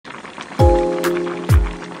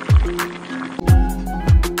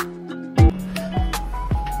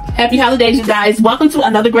Happy holidays, you guys. Welcome to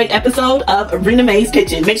another great episode of Rena Mae's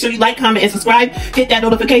Kitchen. Make sure you like, comment, and subscribe. Hit that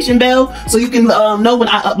notification bell so you can know when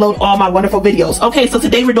I upload all my wonderful videos. Okay, so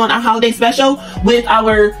today we're doing our holiday special with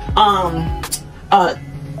our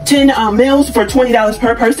 10 meals for $20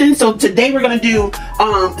 per person. So today we're going to do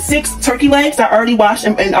 6 turkey legs. I already washed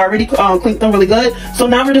them and already cleaned them really good. So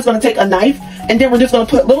now we're just going to take a knife and then we're just going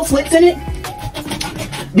to put little slits in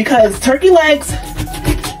it, because turkey legs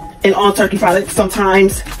and all turkey products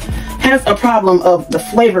sometimes has a problem of the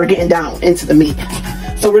flavor getting down into the meat.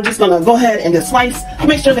 So we're just going to go ahead and just slice,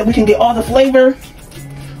 make sure that we can get all the flavor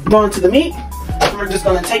going to the meat. And we're just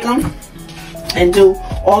going to take them and do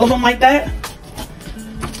all of them like that.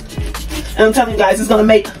 And I'm telling you guys, it's going to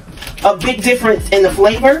make a big difference in the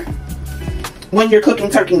flavor when you're cooking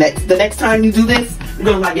turkey necks. The next time you do this, you're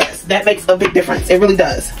going to be like, yes, that makes a big difference. It really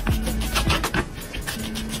does.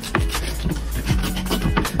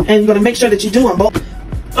 And you're going to make sure that you do them both.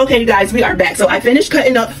 Okay, you guys, we are back. So I finished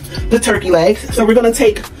cutting up the turkey legs. So we're going to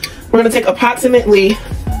take approximately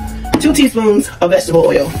 2 teaspoons of vegetable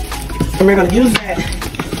oil. And we're going to use that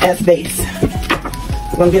as base.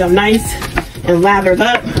 We're going to get them nice and lathered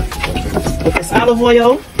up with this olive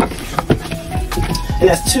oil. And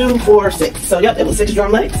that's 2, 4, 6. So yep, it was 6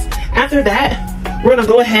 drum legs. After that, we're going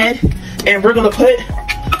to go ahead and we're going to put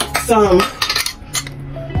some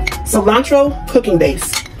cilantro cooking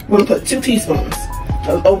base. We're going to put 2 teaspoons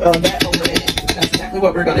of that over in it. That's exactly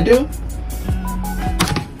what we're going to do.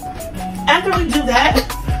 After we do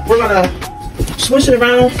that, we're going to swish it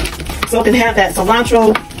around so it can have that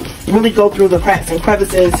cilantro really go through the cracks and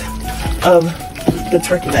crevices of the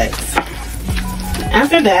turkey legs.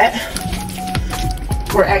 After that,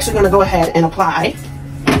 we're actually going to go ahead and apply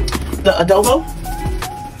the adobo.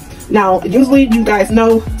 Now, usually you guys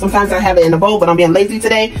know, sometimes I have it in a bowl, but I'm being lazy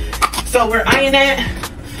today. So we're eyeing that.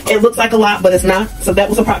 It looks like a lot, but it's not. So that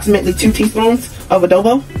was approximately 2 teaspoons of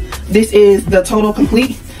adobo. This is the Total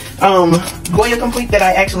Complete, Goya Complete that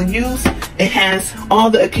I actually use. It has all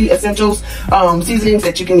the key essentials, seasonings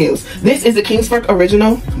that you can use. This is the Kingsford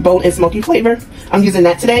Original Bold and Smoky flavor. I'm using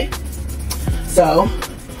that today. So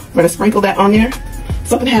we're going to sprinkle that on there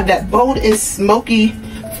so it can have that bold and smoky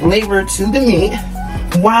flavor to the meat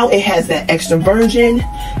while it has that extra virgin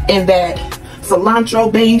and that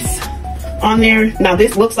cilantro base on there. Now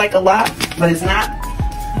this looks like a lot, but it's not.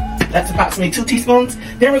 That's approximately 2 teaspoons.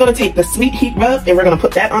 Then we're going to take the sweet heat rub and we're going to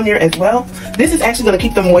put that on there as well. This is actually going to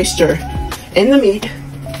keep the moisture in the meat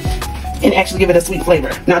and actually give it a sweet flavor.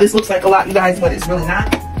 Now this looks like a lot, you guys, but it's really not.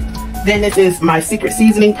 Then this is my secret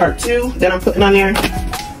seasoning part 2 that I'm putting on there.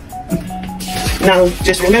 Now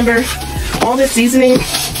just remember, all this seasoning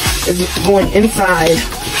is going inside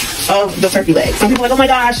of the turkey leg. Some people are like, oh my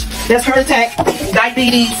gosh, that's heart attack,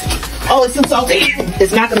 diabetes. Oh, it's too salty.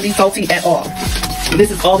 It's not going to be salty at all.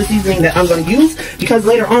 This is all the seasoning that I'm going to use, because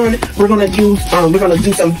later on we're going to use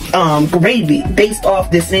do some gravy based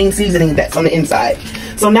off this same seasoning that's on the inside.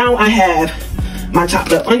 So now I have my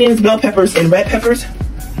chopped up onions, bell peppers, and red peppers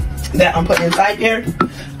that I'm putting inside there.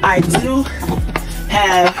 I do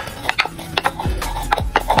have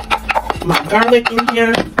my garlic in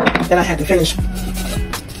here that I had to finish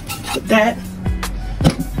with that.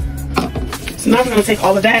 So now we're going to take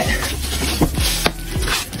all of that,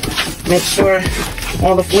 make sure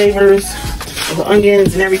all the flavors of the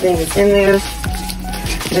onions and everything is in there,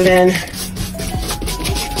 and then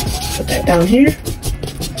put that down here.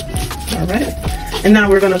 All right, and now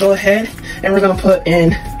we're going to go ahead and we're going to put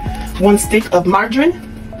in 1 stick of margarine,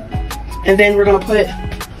 and then we're going to put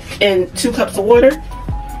in 2 cups of water,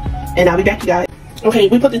 and I'll be back, you guys. Okay,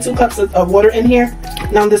 we put the 2 cups of water in here.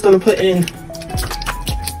 Now I'm just going to put in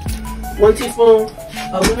 1 teaspoon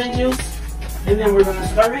of lemon juice, and then we're going to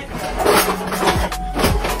stir it.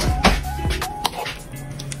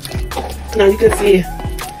 Now you can see,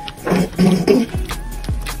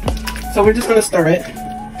 so we're just going to stir it,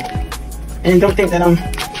 and don't think that I'm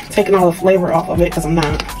taking all the flavor off of it, because I'm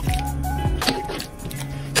not.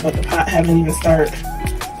 But the pot haven't even started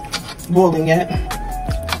boiling yet.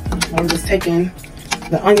 I'm just taking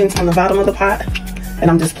the onions from the bottom of the pot, and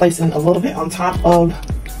I'm just placing a little bit on top of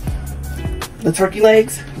the turkey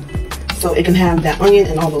legs so it can have that onion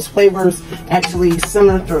and all those flavors actually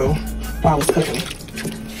simmer through while it's cooking.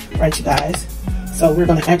 Right, you guys? So we're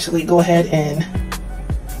going to actually go ahead and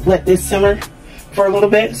let this simmer for a little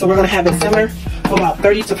bit. So we're going to have it simmer for about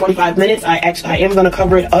 30 to 45 minutes. I am going to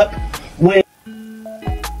cover it up with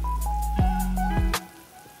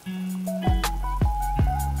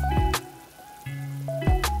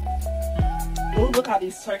look how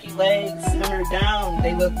these turkey legs simmer down.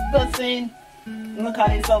 They look bussin'. Look how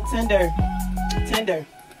they're so tender.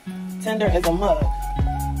 Tender as a mug.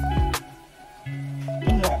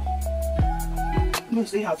 You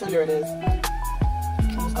see how tender it is. I'm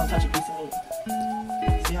just gonna touch a piece of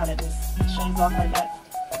meat. See how that just shaves off like that?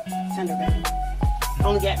 Tender, baby.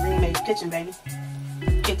 Only got Rena Mae Kitchen, baby.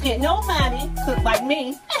 Can't nobody cook like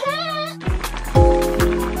me.